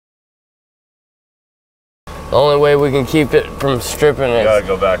The only way we can keep it from stripping it. Gotta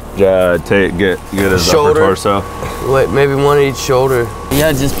go back. Yeah, get his shoulder. upper torso. Wait, maybe one each shoulder.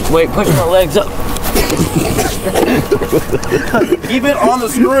 Yeah, just wait, push my legs up. Keep it on the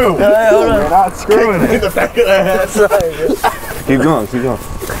screw. We're not screwing it. In the back of the head. Keep going, keep going.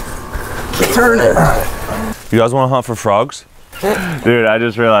 Turn it. You guys want to hunt for frogs? Dude, I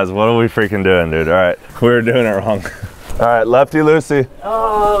just realized, what are we freaking doing, dude? All right, we were doing it wrong. All right, lefty loosey.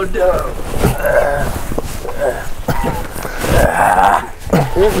 Oh, no.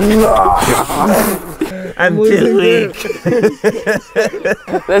 I'm too weak.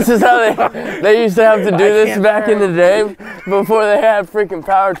 This is how they used to have to do this back in the day before they had freaking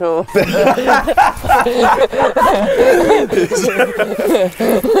power tools.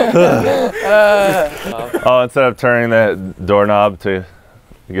 Oh, instead of turning that doorknob to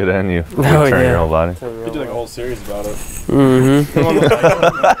get in, you turn your whole body. You could do like a whole series about it.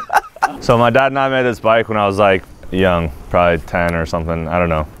 So my dad and I made this bike when I was like young, probably 10 or something, I don't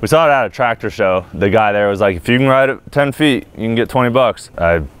know. We saw it at a tractor show. The guy there was like, if you can ride it 10 feet, you can get 20 bucks.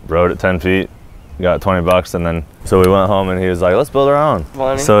 I rode it 10 feet, got 20 bucks, and then, so we went home and he was like, let's build our own.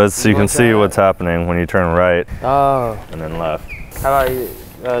 Funny. So it's, you can see what's happening when you turn right and then left. How about you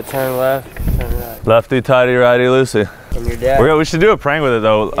turn left, turn right? Lefty, tighty, righty, loosey. And your dad? We should do a prank with it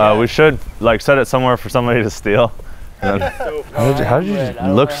though. Yeah. We should like set it somewhere for somebody to steal. How did you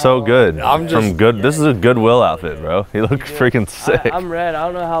look so good? From good. This is a Goodwill outfit, bro. You look freaking sick. I'm red. I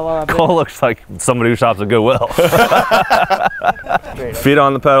don't know how long I've been. Cole looks like somebody who shops at Goodwill. Feet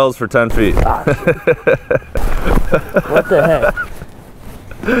on the pedals for 10 feet. What the heck?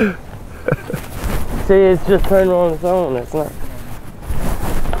 See, it's just turned on its own. It's not.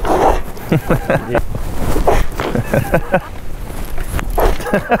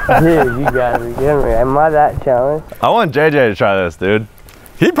 Dude, you gotta be kidding me. Am I that challenged? I want JJ to try this, dude.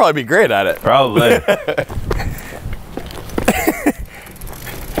 He'd probably be great at it. Probably.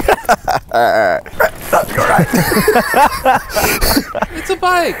 Alright. It's a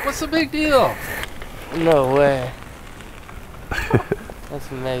bike. What's the big deal? No way.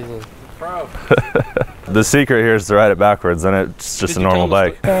 That's amazing. Bro. The secret here is to ride it backwards, then it's just a normal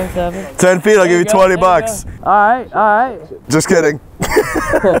bike. 10 feet, I'll give you 20 bucks. Alright, alright. Just kidding.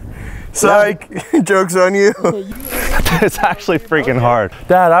 Psych. Joke's on you. It's actually freaking hard.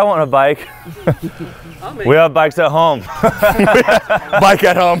 Dad, I want a bike. We have bikes at home. Bike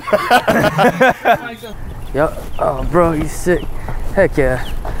at home. Yep. Oh, bro, you sick. Heck yeah.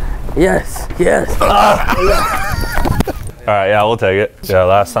 Yes, yes. All right, yeah, we'll take it. Yeah,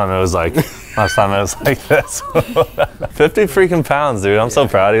 last time it was like this. 50 freaking pounds, dude. I'm so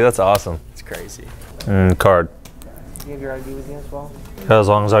proud of you. That's awesome. It's crazy. Card. You have your ID with you as well? Yeah, as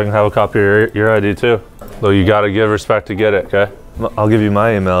long as I can have a copy of your ID too. Though you gotta give respect to get it, okay? I'll give you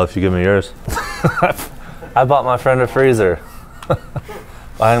my email if you give me yours. I bought my friend a freezer.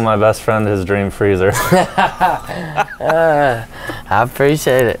 Buying my best friend his dream freezer. I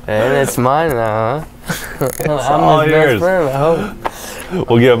appreciate it, man. It's mine now, huh? I'm all his yours. best friend, I hope.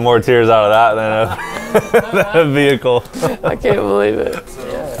 We'll get more tears out of that than a vehicle. I can't believe it.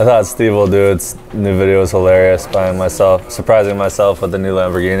 I thought Steve will do its new video was hilarious, surprising myself with the new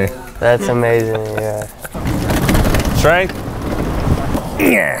Lamborghini. That's amazing, yeah. Strength?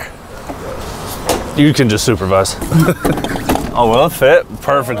 Yeah. You can just supervise. Oh, will it fit?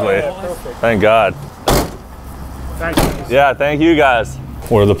 Perfectly. Thank God. Thank you. Yeah, thank you guys.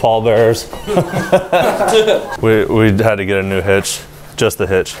 We're the pallbearers. we had to get a new hitch. Just the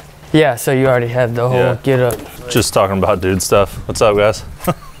hitch. Yeah, so you already had the whole get up. Just talking about dude stuff. What's up, guys?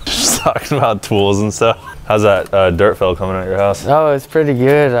 Just talking about tools and stuff. How's that dirt fill coming at your house? Oh, it's pretty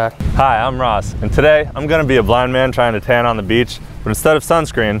good. Hi, I'm Ross, and today I'm gonna be a blind man trying to tan on the beach, but instead of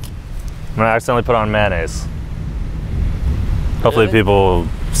sunscreen, I'm gonna accidentally put on mayonnaise. Hopefully people will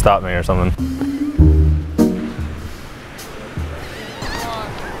stop me or something.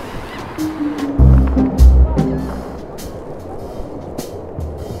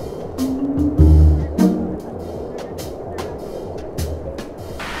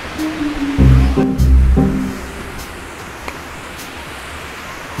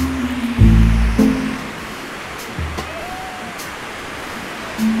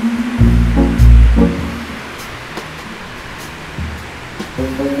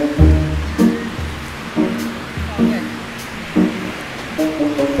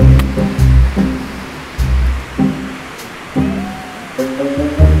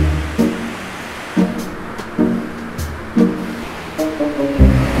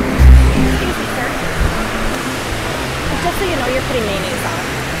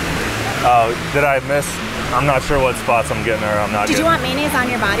 Oh, did I miss? I'm not sure what spots I'm getting or I'm not getting. Did you want mayonnaise on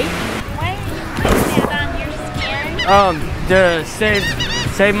your body? Why stand on your To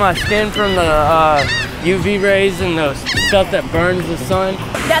save my skin from the UV rays and the stuff that burns the sun.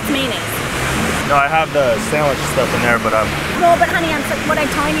 That's mayonnaise. No, I have the sandwich stuff in there, but No, but honey, what I'm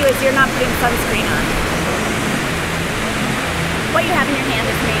telling you is you're not putting sunscreen on. What you have in your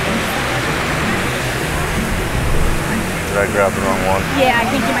hand is mayonnaise. did I grab the wrong one? Yeah, I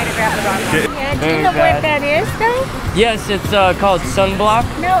think you might have grabbed the wrong one. Yeah, do you know what that is, though? Yes, it's called sunblock.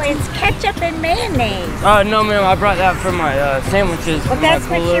 No, it's ketchup and mayonnaise. No, ma'am, I brought that for my sandwiches. Well, that's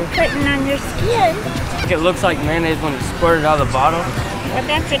what you're putting on your skin. It looks like mayonnaise when it's squirted out of the bottle. Well,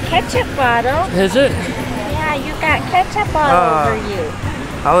 that's a ketchup bottle. Is it? Yeah, you got ketchup all over you.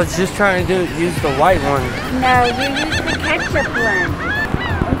 I was just trying to use the white one. No, you use the ketchup one.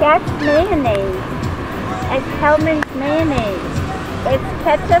 That's mayonnaise. It's Hellman's mayonnaise. It's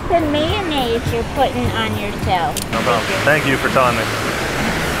ketchup and mayonnaise you're putting on yourself. No problem. Thank you for telling me.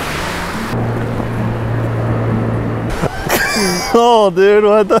 Oh, dude,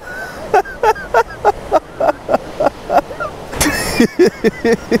 what the?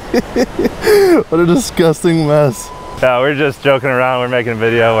 What a disgusting mess. Yeah, we're just joking around. We're making a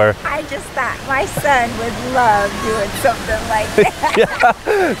video where I just thought my son would love doing something like that.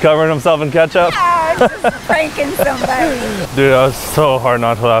 yeah, covering himself in ketchup. Yeah, just pranking somebody. Dude, I was so hard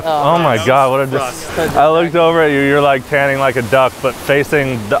not to laugh. Oh my God, what a I looked over at you. You're like tanning like a duck, but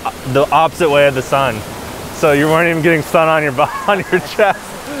facing the opposite way of the sun. So you weren't even getting sun on your chest.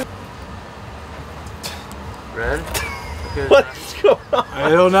 Red? What's going on? I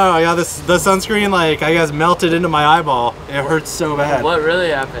don't know. I got the sunscreen, like, I guess melted into my eyeball. It hurts so bad. What really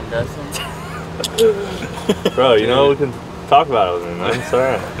happened, Dustin? Bro, you know we can talk about it with me, man. It's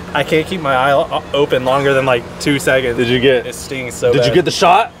alright. I can't keep my eye open longer than like 2 seconds. Did you get? It stings so bad. Did you get the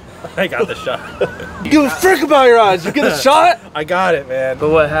shot? I got the shot. Give a frick about your eyes. You get a shot? I got it, man.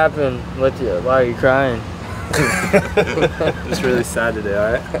 But what happened with you? Why are you crying? Just really sad today,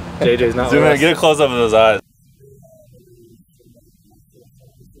 alright? JJ's not Zoom with in, us. get a close up of those eyes.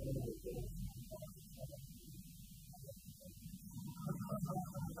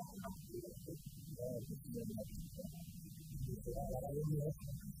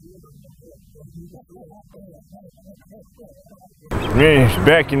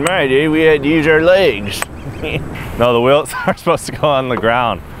 Back in my day, we had to use our legs. No, the wheels are supposed to go on the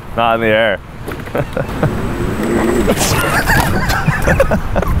ground, not in the air.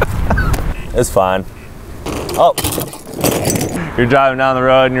 It's fine. Oh, you're driving down the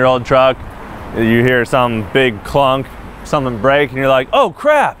road in your old truck, you hear some big clunk, something break, and you're like, oh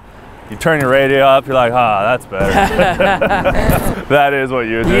crap! You turn your radio up, you're like, ah, that's better. That is what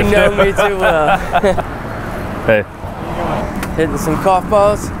you do. You know me too well. Hey. Hitting some golf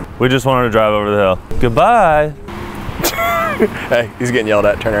balls. We just wanted to drive over the hill. Goodbye. Hey, he's getting yelled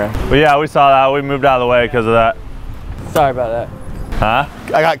at. Turn around. But yeah, we saw that. We moved out of the way because of that. Sorry about that. Huh?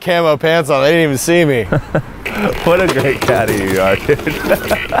 I got camo pants on. They didn't even see me. What a great caddy you are, dude.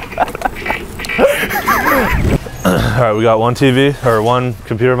 All right, we got one TV, or one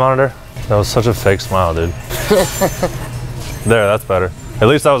computer monitor. That was such a fake smile, dude. There, that's better. At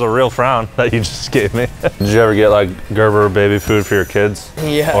least that was a real frown that you just gave me. Did you ever get like Gerber baby food for your kids?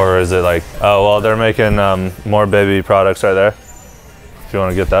 Yeah. Or is it like, oh, well, they're making more baby products right there. If you want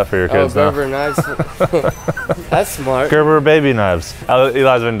to get that for your kids now. Gerber knives. That's smart. Gerber baby knives.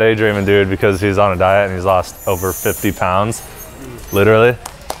 Eli's been daydreaming, dude, because he's on a diet and he's lost over 50 pounds. Literally.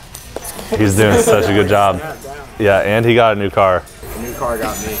 He's doing such a good job. Yeah, and he got a new car. The new car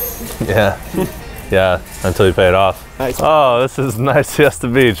got me. Yeah. Yeah, until you pay it off. Nice. Oh, this is nice Siesta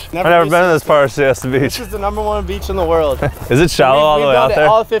Beach. I've never been in this part of Siesta Beach. This is the #1 beach in the world. Is it shallow all the way out there? We've gone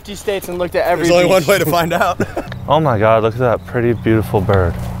to all 50 states and looked at every There's only beach. one way to find out. Oh my God, look at that pretty, beautiful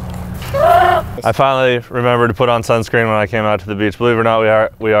bird. I finally remembered to put on sunscreen when I came out to the beach. Believe it or not,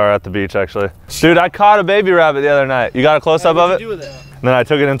 we are at the beach actually. Dude, I caught a baby rabbit the other night. You got a close-up of it? And then I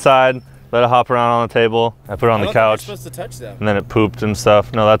took it inside, let it hop around on the table. I put it on the couch. You're supposed to touch them. And then it pooped and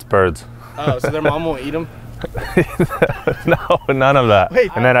stuff. No, that's birds. Oh, so their mom won't eat them? No, none of that.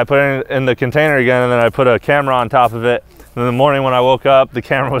 Wait. And then I put it in the container again, and then I put a camera on top of it. And in the morning when I woke up, the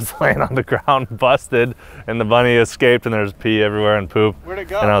camera was laying on the ground, busted, and the bunny escaped, and there's pee everywhere and poop. Where'd it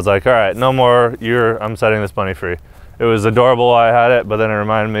go? And I was like, all right, no more. I'm setting this bunny free. It was adorable while I had it, but then it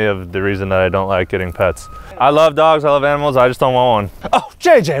reminded me of the reason that I don't like getting pets. I love dogs, I love animals, I just don't want one. Oh,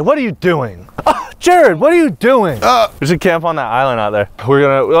 JJ, what are you doing? Oh, Jared, what are you doing? We should camp on that island out there.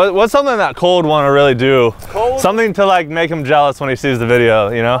 What's something that cold want to really do? Cold? Something to like make him jealous when he sees the video,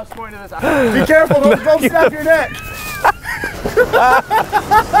 you know? Be careful, don't snap your neck.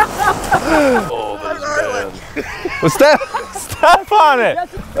 Well, step on it.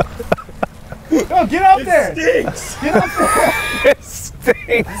 No, get up there. Stinks. Get up there. It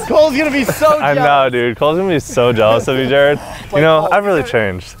stinks. Cole's gonna be so jealous. I know, dude. Cole's gonna be so jealous of you, Jared. You know, I've really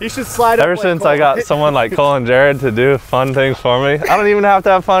changed. You should slide up. Ever since I got someone like Cole and Jared to do fun things for me, I don't even have to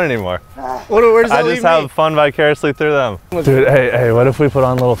have fun anymore. Where does that I leave just me? have fun vicariously through them. Dude, hey, what if we put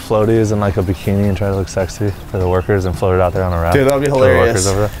on little floaties and like a bikini and try to look sexy for the workers and float it out there on a raft? Dude, that'd be For the hilarious. workers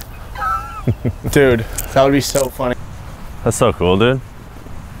over there? Dude, that would be so funny. That's so cool, dude.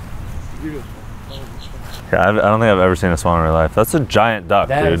 Yeah, I don't think I've ever seen a swan in real life. That's a giant duck,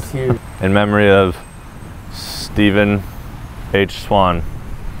 That dude. is huge. In memory of Stephen H. Swan,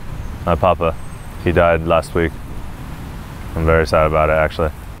 my papa. He died last week. I'm very sad about it,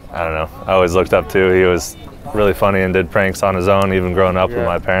 actually. I don't know. I always looked up to. He was really funny and did pranks on his own, even growing up with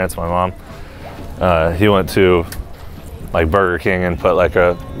my parents, my mom. He went to like Burger King and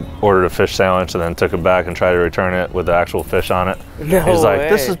ordered a fish sandwich and then took it back and tried to return it with the actual fish on it. No He's like, way.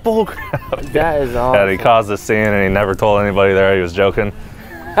 this is bullcrap. That is awesome. And he caused a scene and he never told anybody there he was joking.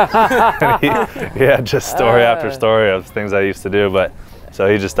 And he had just story after story of things I used to do, but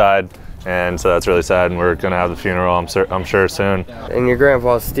so he just died. And so that's really sad, and we're gonna have the funeral, I'm sure soon. And your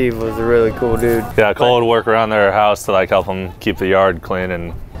grandpa Steve was a really cool dude. Yeah, Cole would work around their house to like help them keep the yard clean.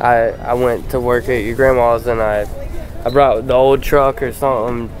 And I went to work at your grandma's and I brought the old truck or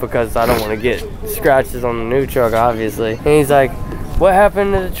something because I don't want to get scratches on the new truck, obviously. And he's like, what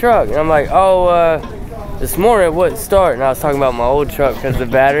happened to the truck? And I'm like, oh, this morning it wouldn't start. And I was talking about my old truck because the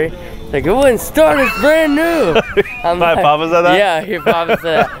battery. Like, it wouldn't start, it's brand new. My papa said that? Yeah, your papa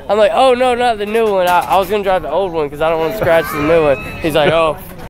said that. I'm like, oh no, not the new one. I was gonna drive the old one because I don't want to scratch the new one. He's like, oh,